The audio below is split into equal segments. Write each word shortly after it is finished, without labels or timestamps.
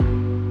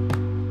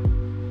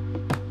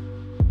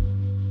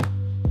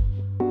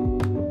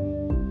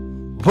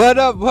What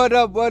up, what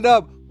up, what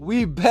up?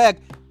 We back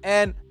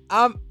and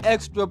I'm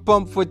extra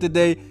pumped for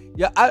today.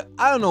 Yeah,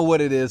 I don't know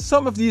what it is.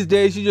 Some of these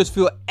days you just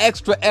feel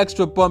extra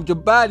pumped. Your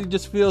body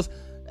just feels,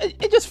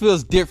 it just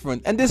feels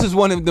different. And this is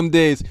one of them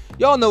days.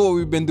 Y'all know what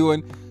we've been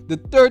doing. The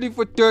 30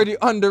 for 30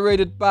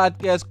 underrated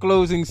podcast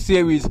closing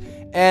series.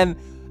 And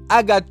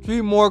I got 3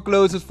 more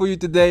closes for you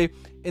today.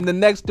 In the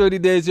next 30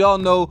 days, y'all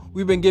know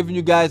we've been giving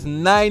you guys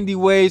 90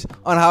 ways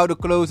on how to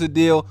close a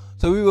deal.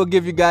 So we will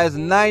give you guys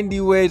 90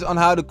 ways on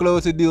how to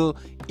close a deal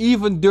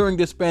even during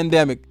this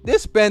pandemic.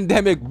 This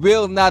pandemic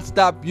will not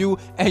stop you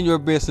and your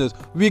business.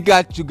 We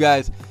got you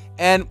guys.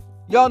 And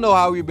y'all know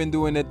how we've been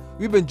doing it.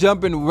 We've been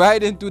jumping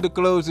right into the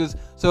closes.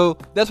 So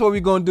that's what we're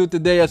going to do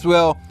today as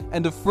well.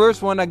 And the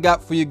first one I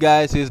got for you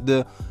guys is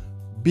the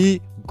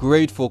Be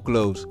Grateful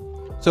close.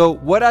 So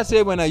what I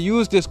say when I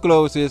use this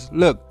close is,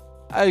 look,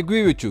 I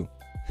agree with you.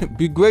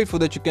 Be grateful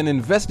that you can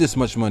invest this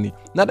much money.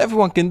 Not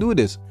everyone can do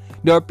this.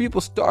 There are people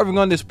starving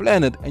on this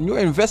planet and you're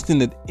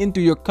investing it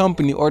into your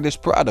company or this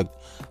product.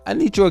 I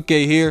need your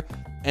okay here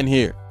and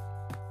here.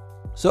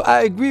 So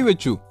I agree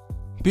with you.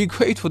 Be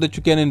grateful that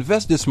you can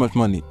invest this much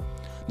money.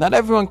 Not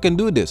everyone can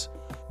do this.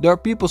 There are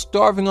people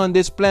starving on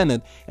this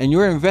planet and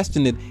you're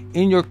investing it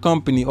in your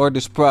company or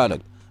this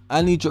product.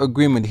 I need your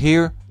agreement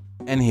here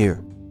and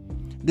here.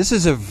 This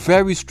is a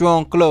very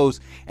strong close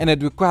and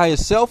it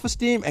requires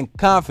self-esteem and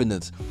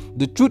confidence.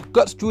 The truth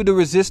cuts through the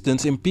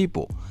resistance in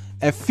people.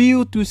 And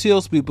few true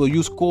salespeople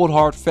use cold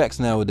hard facts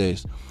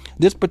nowadays.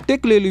 This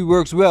particularly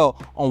works well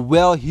on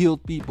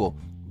well-heeled people.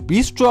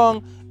 Be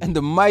strong and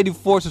the mighty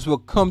forces will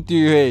come to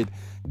your aid.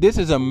 This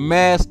is a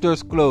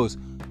master's close.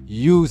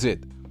 Use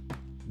it.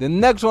 The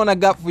next one I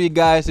got for you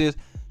guys is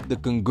the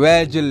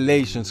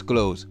congratulations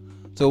close.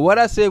 So what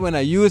I say when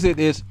I use it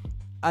is,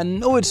 I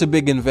know it's a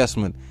big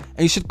investment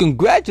and you should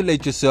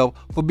congratulate yourself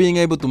for being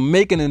able to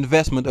make an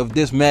investment of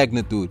this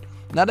magnitude.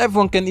 Not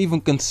everyone can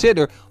even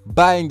consider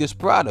buying this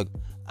product.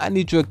 I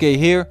need your okay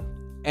here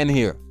and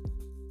here.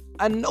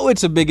 I know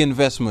it's a big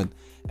investment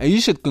and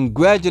you should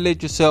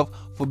congratulate yourself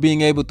for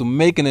being able to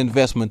make an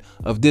investment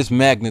of this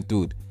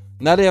magnitude.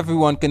 Not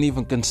everyone can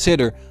even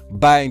consider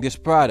buying this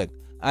product.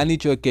 I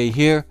need your okay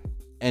here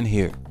and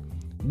here.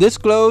 This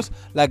close,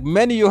 like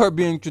many you are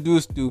being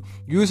introduced to,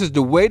 uses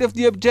the weight of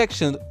the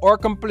objection or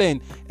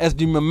complaint as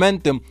the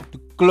momentum to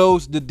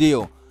close the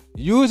deal.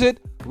 Use it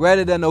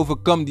rather than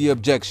overcome the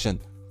objection.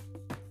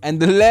 And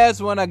the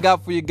last one I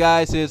got for you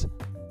guys is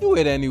do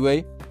it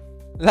anyway.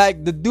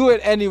 Like the do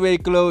it anyway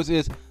close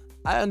is,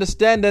 I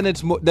understand that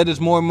it's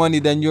more money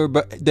than you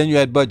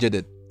had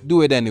budgeted.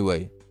 Do it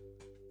anyway.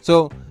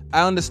 So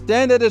I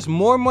understand that it's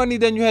more money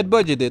than you had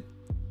budgeted.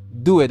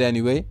 Do it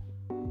anyway.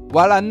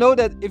 While I know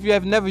that if you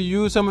have never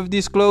used some of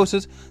these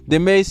closes, they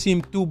may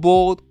seem too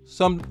bold,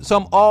 some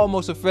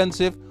almost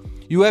offensive.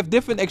 You have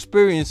different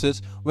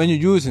experiences when you're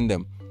using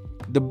them.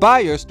 The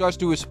buyer starts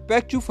to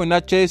respect you for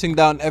not chasing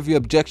down every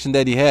objection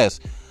that he has.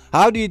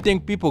 How do you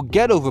think people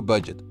get over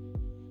budget?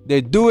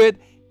 They do it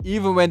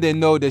even when they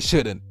know they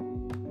shouldn't.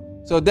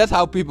 So that's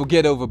how people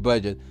get over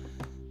budget.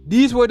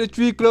 These were the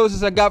 3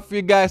 closes I got for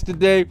you guys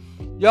today.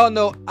 Y'all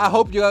know, I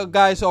hope you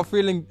guys are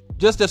feeling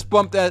just as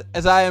pumped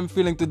as I am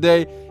feeling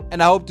today.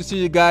 And I hope to see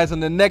you guys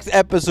on the next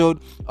episode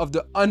of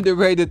the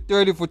underrated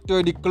 30 for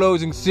 30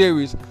 closing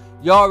series.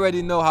 You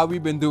already know how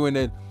we've been doing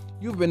it.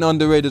 You've been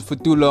underrated for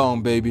too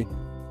long, baby.